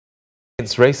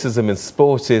Against racism in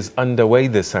sport is underway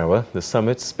this hour. The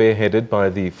summit, spearheaded by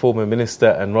the former minister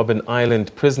and Robben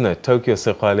Island prisoner Tokyo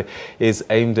Sexwale, is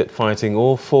aimed at fighting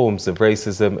all forms of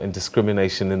racism and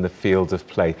discrimination in the field of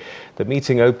play. The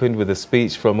meeting opened with a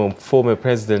speech from former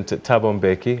President Thabo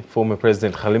Mbeki, former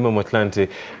President Kgalema Montlanthe,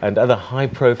 and other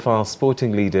high-profile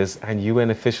sporting leaders and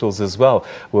UN officials as well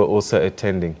were also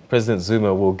attending. President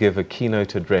Zuma will give a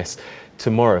keynote address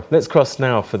tomorrow. Let's cross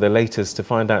now for the latest to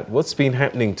find out what's been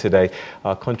happening today.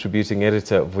 Our contributing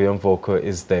editor, Robben Island,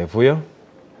 is there. Vuyo?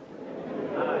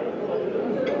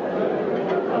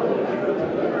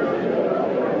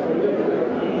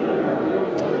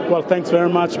 Well, thanks very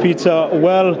much, Peter.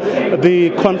 Well,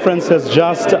 the conference has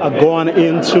just gone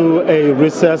into a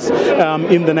recess.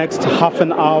 In the next half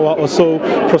an hour or so,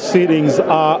 proceedings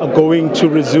are going to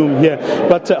resume here.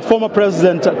 But former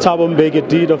President Thabo Mbeki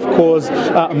did, of course,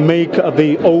 make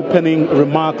the opening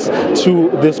remarks to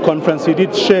this conference. He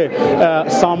did share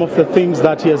some of the things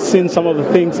that he has seen, some of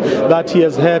the things that he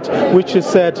has heard, which he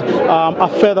said are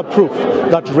further proof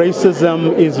that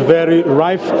racism is very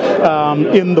rife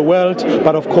in the world,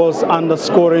 but of course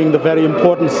underscoring the very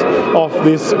importance of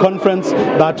this conference,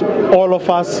 that all of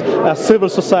us, civil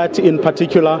society in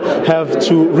particular, have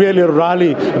to really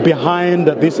rally behind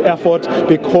this effort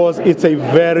because it's a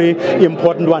very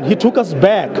important one. He took us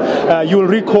back. You'll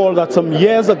recall that some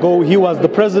years ago he was the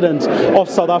president of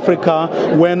South Africa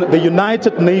when the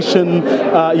United Nations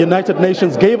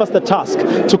gave us the task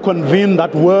to convene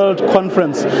that world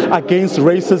conference against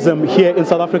racism here in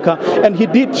South Africa, and he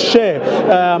did share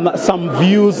some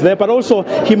views there, but also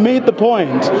he made the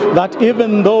point that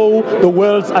even though the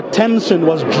world's attention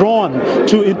was drawn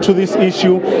to this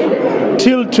issue,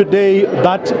 till today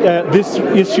that this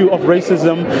issue of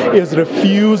racism is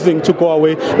refusing to go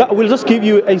away. We'll just give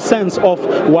you a sense of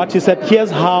what he said. Here's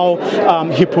how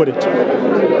he put it.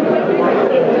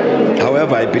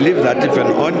 However, I believe that if an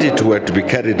audit were to be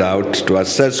carried out to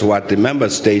assess what the member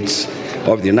states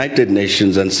of the United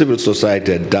Nations and civil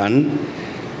society had done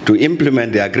to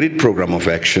implement the agreed program of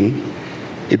action,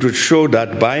 it would show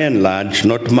that by and large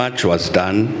not much was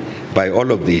done by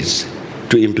all of these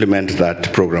to implement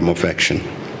that program of action.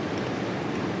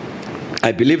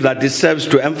 I believe that this serves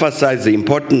to emphasize the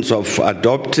importance of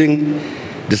adopting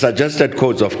the suggested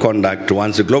codes of conduct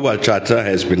once the Global Charter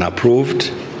has been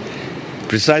approved,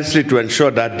 precisely to ensure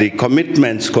that the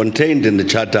commitments contained in the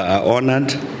Charter are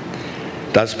honored,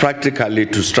 thus practically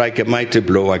to strike a mighty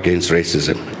blow against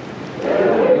racism.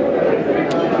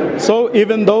 So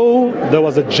even though there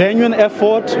was a genuine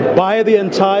effort by the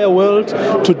entire world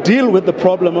to deal with the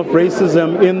problem of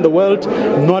racism in the world,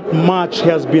 not much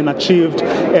has been achieved,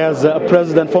 as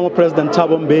former President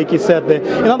Thabo Mbeki said there.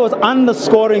 In other words,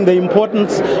 underscoring the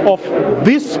importance of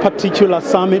this particular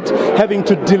summit having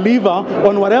to deliver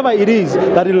on whatever it is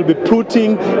that it will be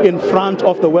putting in front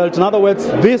of the world. In other words,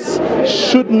 this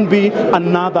shouldn't be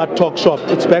another talk shop.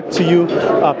 It's back to you,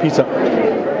 Peter.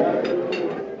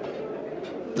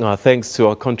 Thanks to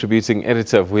our contributing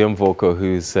editor, Robben Island,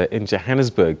 who's in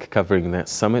Johannesburg covering that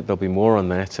summit. There'll be more on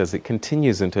that as it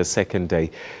continues into a second day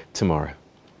tomorrow.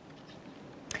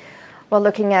 Well,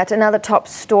 looking at another top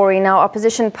story now,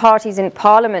 opposition parties in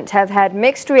Parliament have had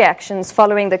mixed reactions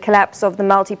following the collapse of the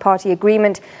multi-party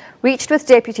agreement reached with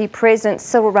Deputy President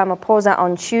Cyril Ramaphosa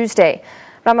on Tuesday.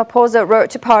 Ramaphosa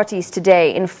wrote to parties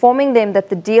today, informing them that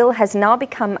the deal has now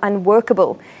become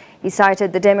unworkable. He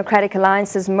cited the Democratic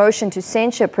Alliance's motion to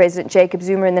censure President Jacob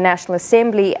Zuma in the National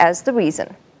Assembly as the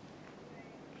reason.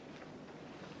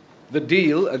 The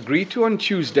deal, agreed to on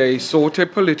Tuesday, sought a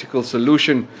political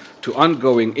solution to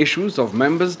ongoing issues of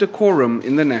members' decorum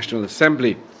in the National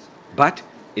Assembly. But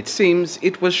it seems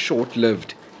it was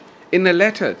short-lived. In a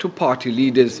letter to party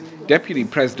leaders, Deputy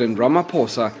President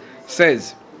Ramaphosa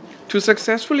says, to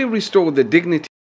successfully restore the dignity